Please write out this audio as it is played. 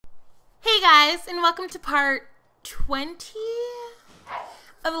Hey guys, and welcome to part 20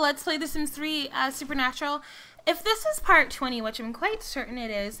 of Let's Play The Sims 3 Supernatural. If this is part 20, which I'm quite certain it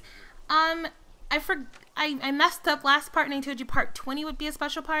is, I messed up last part and I told you part 20 would be a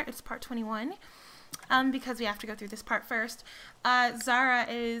special part. It's part 21, because we have to go through this part first. Zara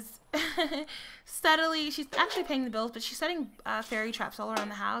is she's actually paying the bills, but she's setting fairy traps all around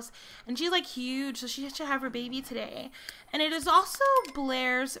the house, and she's like huge, so she has to have her baby today. And it is also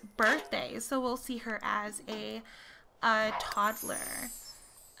Blair's birthday, so we'll see her as a toddler.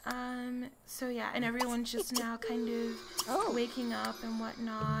 So yeah, and everyone's just now kind of waking up and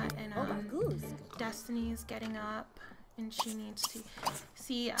whatnot, and Destiny's getting up, and she needs to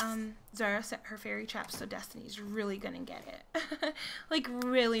see Zara set her fairy traps, so Destiny's really gonna get it. Like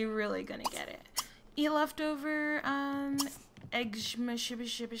really gonna get it. Eat leftover egg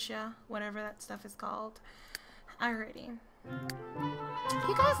shibisha, whatever that stuff is called. Alrighty.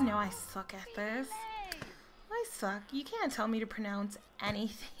 You guys know I suck at this. I suck. You can't tell me to pronounce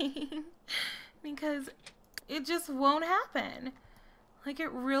anything because it just won't happen. Like,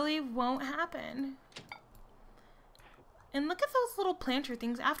 it really won't happen. And look at those little planter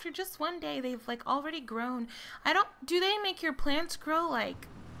things. After just one day, they've like already grown. Do they make your plants grow like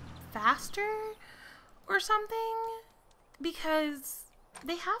faster or something? Because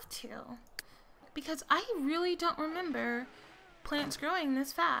they have to. Because I really don't remember plants growing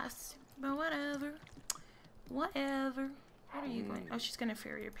this fast. But whatever. Whatever. What are you going? Oh, she's gonna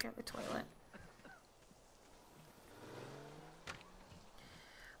fairy repair the toilet.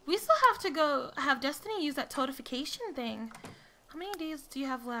 We still have to go have Destiny use that totification thing. How many days do you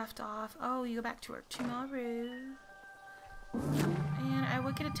have left off? Oh, you go back to work tomorrow. And I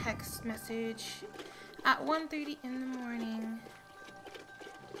will get a text message at 1:30 in the morning.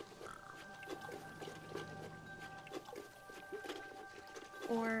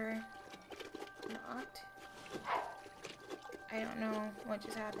 Or not. I don't know what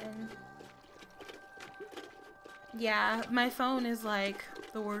just happened. Yeah, my phone is like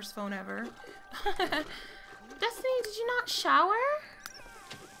the worst phone ever. Destiny, did you not shower?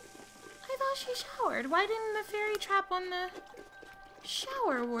 I thought she showered. Why didn't the fairy trap on the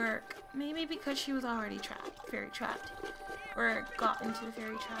shower work? Maybe because she was already fairy trapped. Or got into the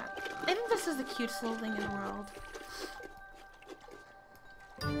fairy trap. I think this is the cutest little thing in the world.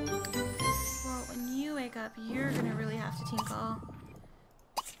 Well, when you wake up, you're gonna really have to tinkle.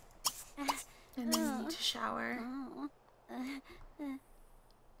 And then you need to shower.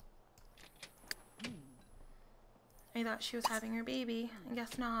 I thought she was having her baby. I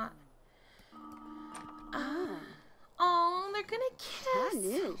guess not. Oh, they're gonna kiss.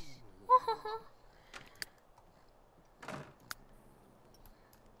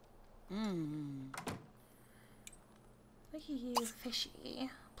 Look at you,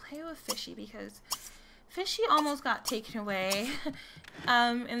 Fishy. Play with Fishy because Fishy almost got taken away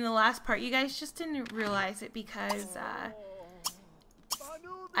in the last part. You guys just didn't realize it because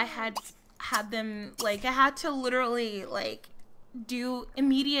I had them, like, I had to literally, like, do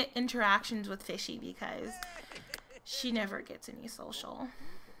immediate interactions with Fishy because she never gets any social.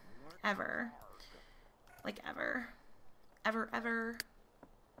 Ever. Like, ever. Ever.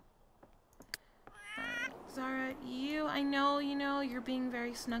 Alright, Zara, I know, you're being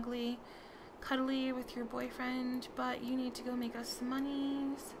very snuggly, cuddly with your boyfriend, but you need to go make us some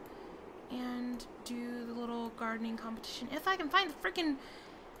monies and do the little gardening competition. If I can find the freaking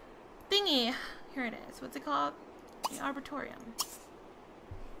thingy. Here it is. What's it called? The Arboretum.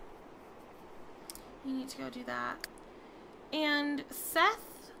 You need to go do that. And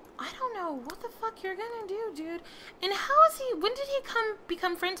Seth, I don't know what the fuck you're gonna do, dude. And how is he, when did he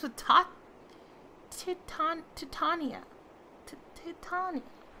become friends with Titania?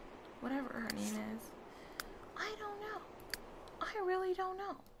 Whatever her name is. I don't know. I really don't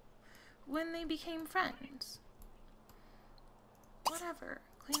know. When they became friends. Whatever.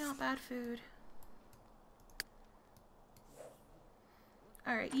 Clean out bad food.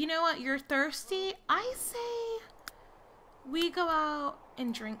 Alright, you know what? You're thirsty? I say we go out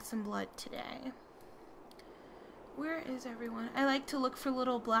and drink some blood today. Where is everyone? I like to look for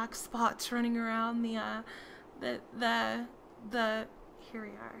little black spots running around here we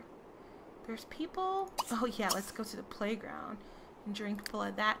are. There's people. Oh yeah, let's go to the playground and drink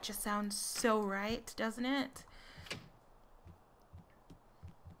blood. That just sounds so right, doesn't it?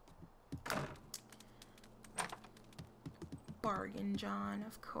 Bargain John,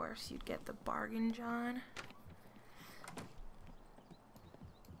 of course you'd get the Bargain John.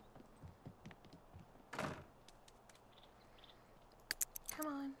 Come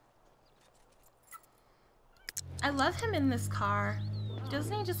on. I love him in this car.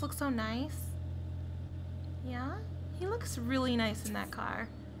 Doesn't he just look so nice? Yeah? He looks really nice in that car.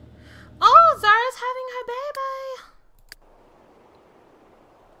 Oh, Zara's having her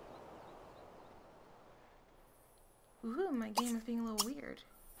baby! Ooh, my game is being a little weird.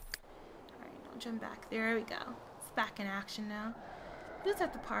 Alright, I'll jump back. There we go. It's back in action now. Who's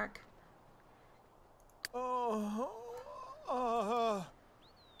at the park? Who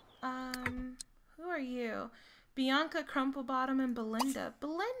are you? Bianca, Crumplebottom, and Belinda.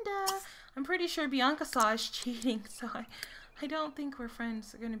 Belinda! I'm pretty sure Bianca saw us cheating, so I don't think we're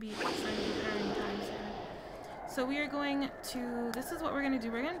friends. We're going to be friends with her anytime soon. So we are going to, this is what we're going to do.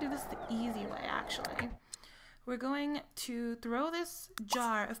 We're going to do this the easy way, actually. We're going to throw this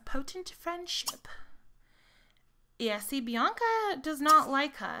jar of potent friendship. Yeah, see, Bianca does not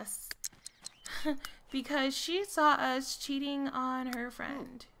like us because she saw us cheating on her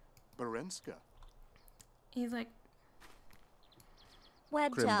friend. Barenska. He's like,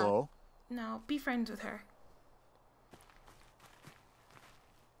 Webjo. No, be friends with her.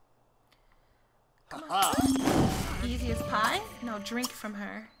 Come on. Easy as pie? No, drink from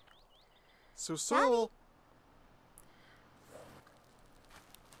her. So.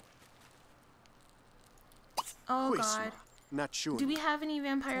 Oh god. Not sure. Do we have any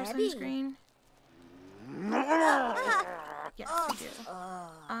vampire sunscreen? Yes, we do.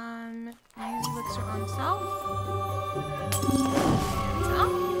 Use elixir on self. Oh,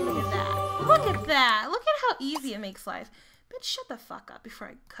 look at that. Look at that. Look at how easy it makes life. Bitch, shut the fuck up before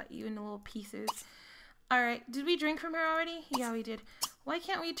I cut you into little pieces. Alright, did we drink from her already? Yeah, we did. Why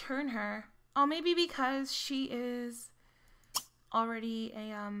can't we turn her? Oh, maybe because she is already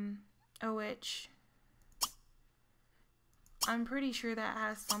a witch. I'm pretty sure that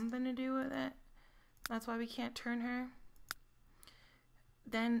has something to do with it. That's why we can't turn her.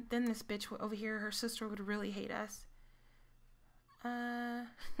 Then this bitch over here, her sister, would really hate us. We're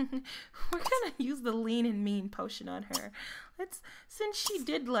gonna use the lean and mean potion on her. Since she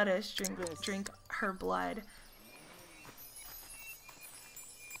did let us drink her blood.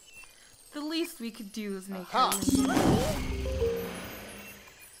 The least we could do is make her lean.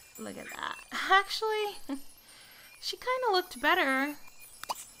 Look at that. Actually, she kind of looked better.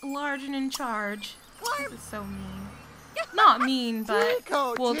 Large and in charge. This is so mean. Not mean, but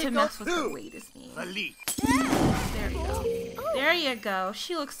well, to mess with her weight is mean. There you go. There you go.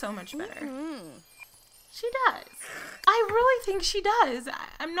 She looks so much better. She does. I really think she does.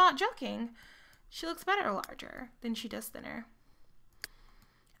 I'm not joking. She looks better larger than she does thinner.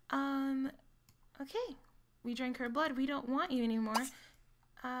 Okay. We drank her blood. We don't want you anymore.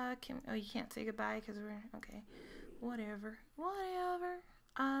 Oh, you can't say goodbye because we're okay. Whatever.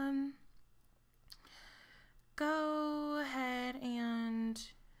 Go ahead and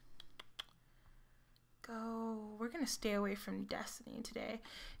go. We're gonna stay away from Destiny today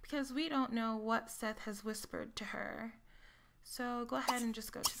because we don't know what Seth has whispered to her. So go ahead and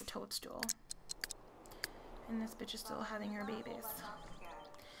just go to the toadstool. And this bitch is still having her babies.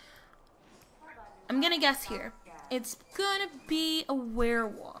 I'm gonna guess here. It's gonna be a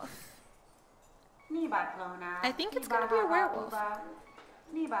werewolf. I think it's gonna be a werewolf.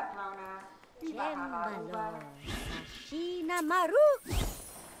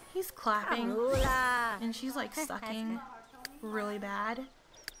 He's clapping. And she's like sucking really bad.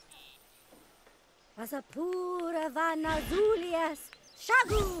 You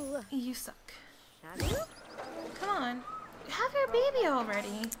suck. Come on. Have your baby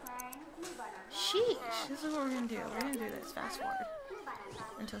already. Sheesh. This is what we're gonna do. We're gonna do this fast forward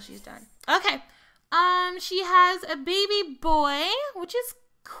until she's done. Okay. She has a baby boy, which is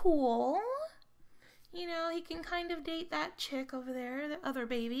cool. You know, he can kind of date that chick over there, the other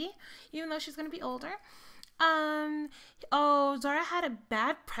baby, even though she's gonna be older. Oh, Zara had a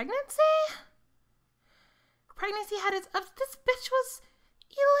bad pregnancy? Pregnancy had its ups. This bitch was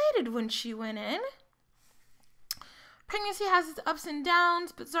elated when she went in. Pregnancy has its ups and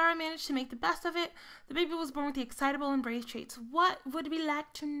downs, but Zara managed to make the best of it. The baby was born with the excitable and brave traits. What would we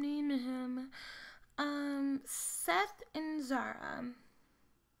like to name him? Seth and Zara.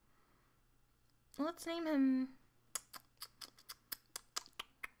 Let's name him...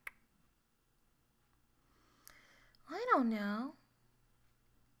 I don't know.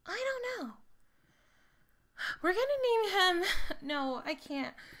 We're gonna name him... No, I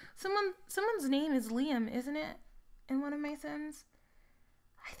can't. Someone's name is Liam, isn't it? In one of my Sims?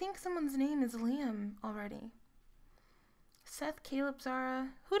 I think someone's name is Liam already. Seth, Caleb,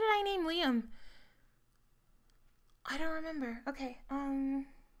 Zara. Who did I name Liam? I don't remember. Okay, I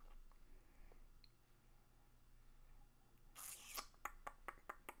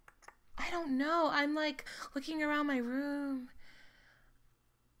don't know. I'm like looking around my room.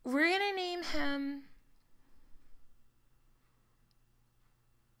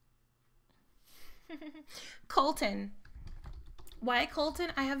 Colton. Why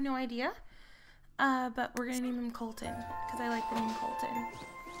Colton? I have no idea. But we're gonna name him Colton because I like the name Colton.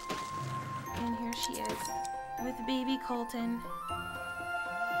 And here she is with baby Colton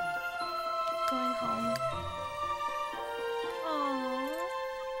going home. Aww.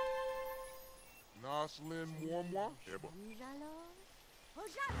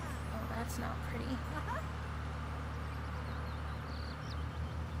 Oh, that's not pretty.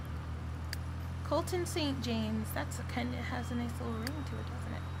 Colton St. James. That's a kind of has a nice little ring to it,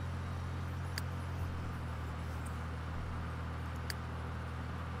 doesn't it?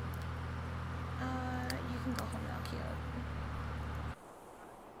 You can go home now, cute.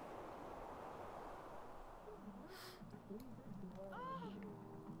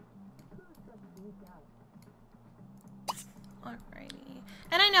 Alrighty.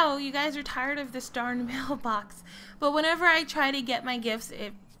 And I know you guys are tired of this darn mailbox, but whenever I try to get my gifts,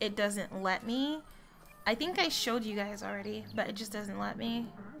 it doesn't let me. I think I showed you guys already, but it just doesn't let me.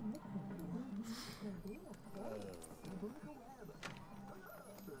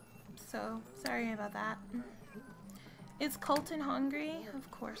 So, sorry about that. Is Colton hungry? Of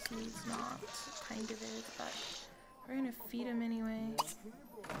course he's not. Kind of is, but we're gonna feed him anyway.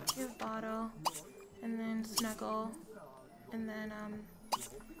 Give bottle, and then snuggle, and then,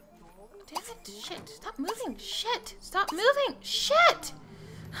 damn it, shit, stop moving, shit, stop moving, shit!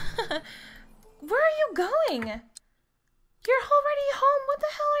 Where are you going? You're already home, what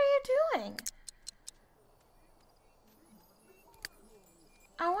the hell are you doing?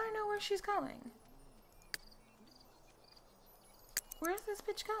 I want to know where she's going. Where's this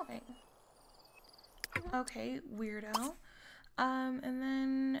bitch going? Okay, weirdo. And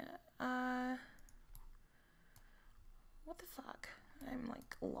then, what the fuck? I'm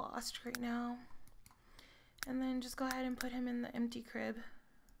like lost right now. And then just go ahead and put him in the empty crib.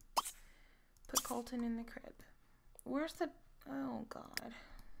 Put Colton in the crib. Where's the, oh god.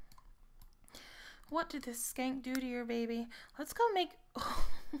 What did this skank do to your baby? Let's go make, oh,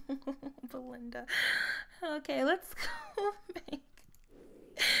 Belinda. Okay, let's go make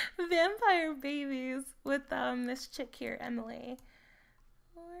vampire babies with this chick here, Emily.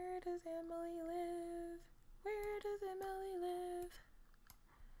 Where does Emily live? Where does Emily live?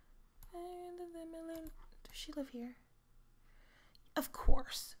 Where does Emily live? Does she live here? Of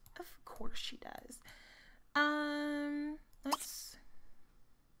course she does. Let's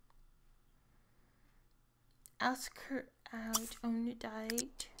ask her out on a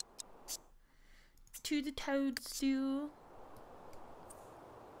date to the toadstool.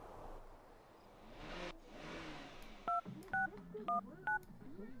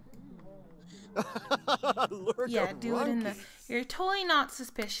 Yeah, do it in the. You're totally not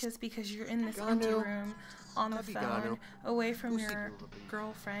suspicious because you're in this empty room on the phone, away from your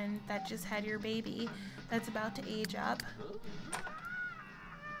girlfriend that just had your baby that's about to age up.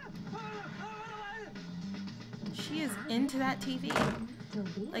 She is into that TV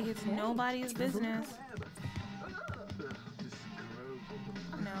like it's nobody's business.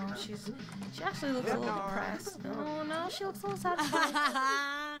 No, she actually looks a little depressed. Oh no, she looks a little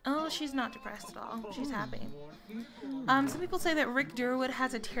satisfied. Oh, she's not depressed at all. She's happy. Some people say that Rick Durwood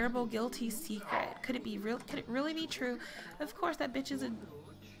has a terrible guilty secret. Could it be real? Could it really be true? Of course, that bitch is a,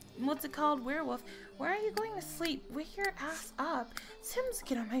 what's it called, werewolf. Where are you going to sleep? Wake your ass up. Sims,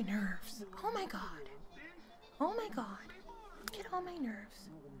 get on my nerves. Oh my god. Oh my god. Get on my nerves.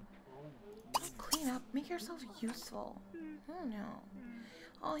 Clean up. Make yourself useful. Oh no.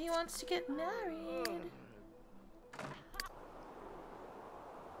 Oh, he wants to get married.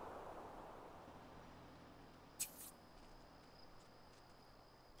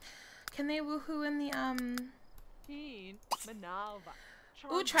 Can they woohoo in the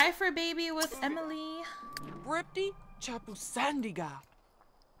ooh, try for a baby with Emily. Bripti Chapu Sandiga.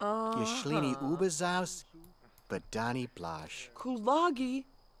 Yeshlini Uberzaus, Badani Blash. Kulagi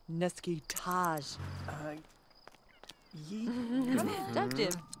Neski Taj.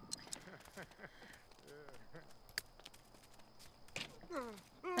 Detective.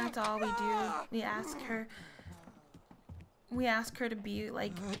 That's all we do. We ask her. We ask her to be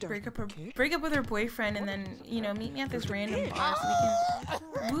like break up with her boyfriend, and then meet me at this random bar so we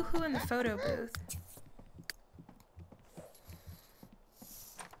can woohoo in the photo booth.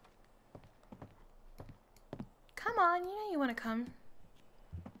 Come on, you want to come.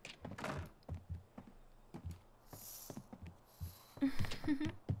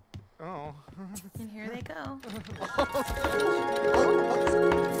 Oh. And here they go.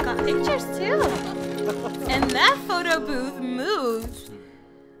 It's got pictures too. And that photo booth moved.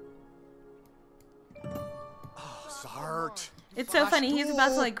 Oh, Zart. It's so funny. He's about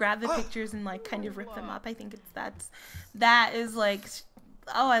to like grab the pictures and like kind of rip them up. I think that is like,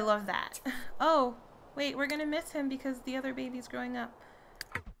 oh, I love that. Oh, wait, we're gonna miss him because the other baby's growing up.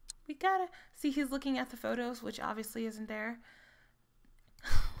 We gotta see. He's looking at the photos, which obviously isn't there.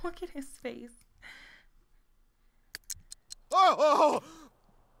 Look at his face. Oh!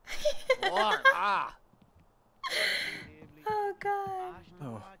 Oh God.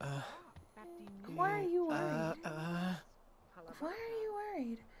 Oh, Why are you worried? Why are you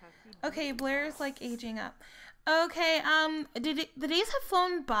worried? Okay, Blair's like aging up. Okay, the days have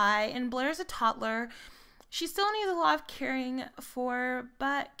flown by and Blair's a toddler. She still needs a lot of caring for,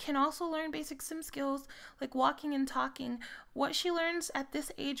 but can also learn basic sim skills like walking and talking. What she learns at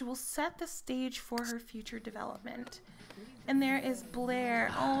this age will set the stage for her future development. And there is Blair.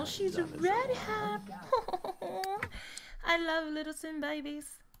 Oh, she's a redhead. I love little sim babies.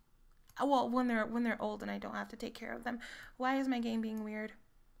 Well, when they're old and I don't have to take care of them. Why is my game being weird?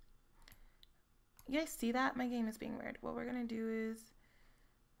 You guys see that? My game is being weird. What we're gonna do is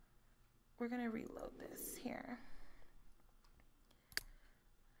we're gonna reload this here.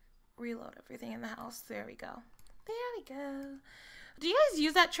 Reload everything in the house. There we go. There we go. Do you guys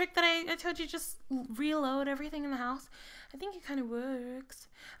use that trick that I told you, just reload everything in the house? I think it kind of works.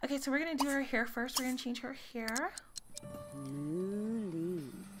 Okay, so we're gonna do her hair first. We're gonna change her hair.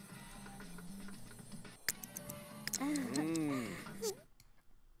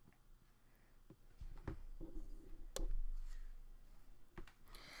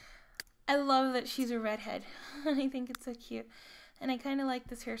 I love that she's a redhead. I think it's so cute. And I kind of like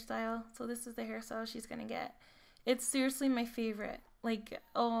this hairstyle. So this is the hairstyle she's going to get. It's seriously my favorite. Like,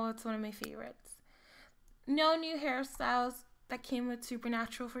 oh, it's one of my favorites. No new hairstyles that came with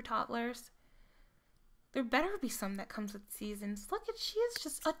Supernatural for toddlers. There better be some that comes with seasons. Look at, she is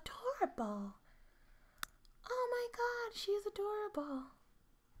just adorable. Oh my God, she is adorable.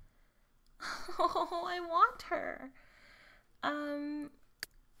 Oh, I want her.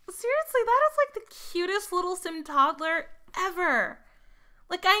 Seriously, that is like the cutest little sim toddler ever.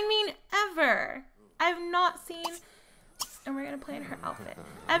 Like, I mean, ever. I've not seen, and we're gonna play in her outfit.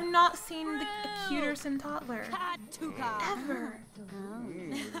 I've not seen a cuter sim toddler ever.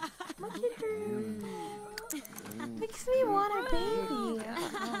 Look at her. Makes me want a baby.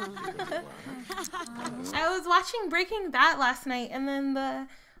 I was watching Breaking That last night, and then the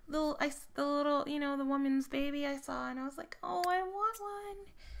little, you know, the woman's baby I saw, and I was like, oh, I want one.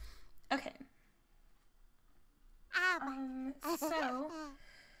 Okay. So,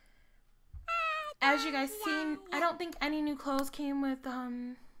 as you guys seen, I don't think any new clothes came with,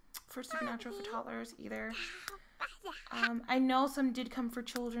 for Supernatural for toddlers either. I know some did come for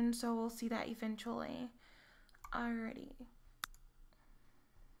children, so we'll see that eventually. Alrighty.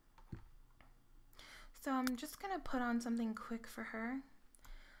 So I'm just gonna put on something quick for her.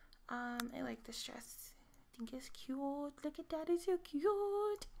 I like this dress. I think it's cute. Look at that, it's so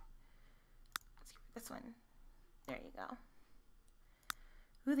cute. Let's get this one. There you go.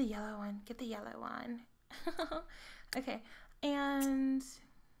 Ooh, the yellow one. Get the yellow one. Okay, and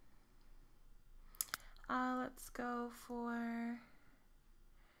let's go for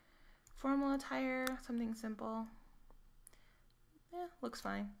formal attire, something simple. Yeah, looks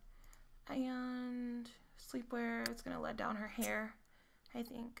fine. And sleepwear, it's gonna let down her hair, I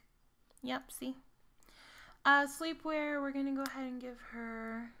think. Yep, see? Sleepwear, we're gonna go ahead and give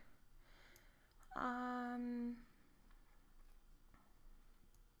her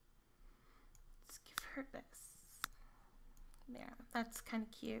let's give her this. There, that's kind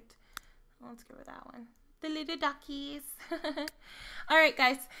of cute. Let's give her that one. The little duckies. Alright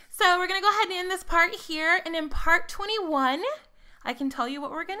guys, so we're gonna go ahead and end this part here, and in part 21 I can tell you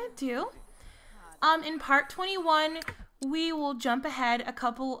what we're gonna do. In part 21 we will jump ahead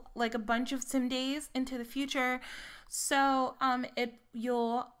a bunch of sim days into the future. So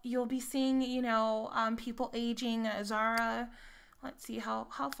you'll be seeing, you know, people aging. Zara, let's see how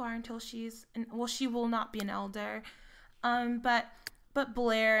far until she's, well, she will not be an elder, but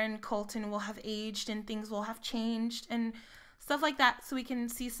Blair and Colton will have aged and things will have changed and stuff like that, so we can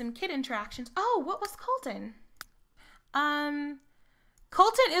see some kid interactions. Oh, what was Colton?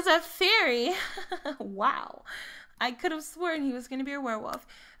 Colton is a fairy. Wow. I could have sworn he was going to be a werewolf.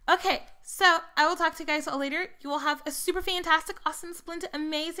 Okay, so I will talk to you guys all later. You will have a super fantastic, awesome, splendid,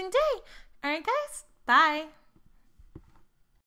 amazing day. All right, guys. Bye.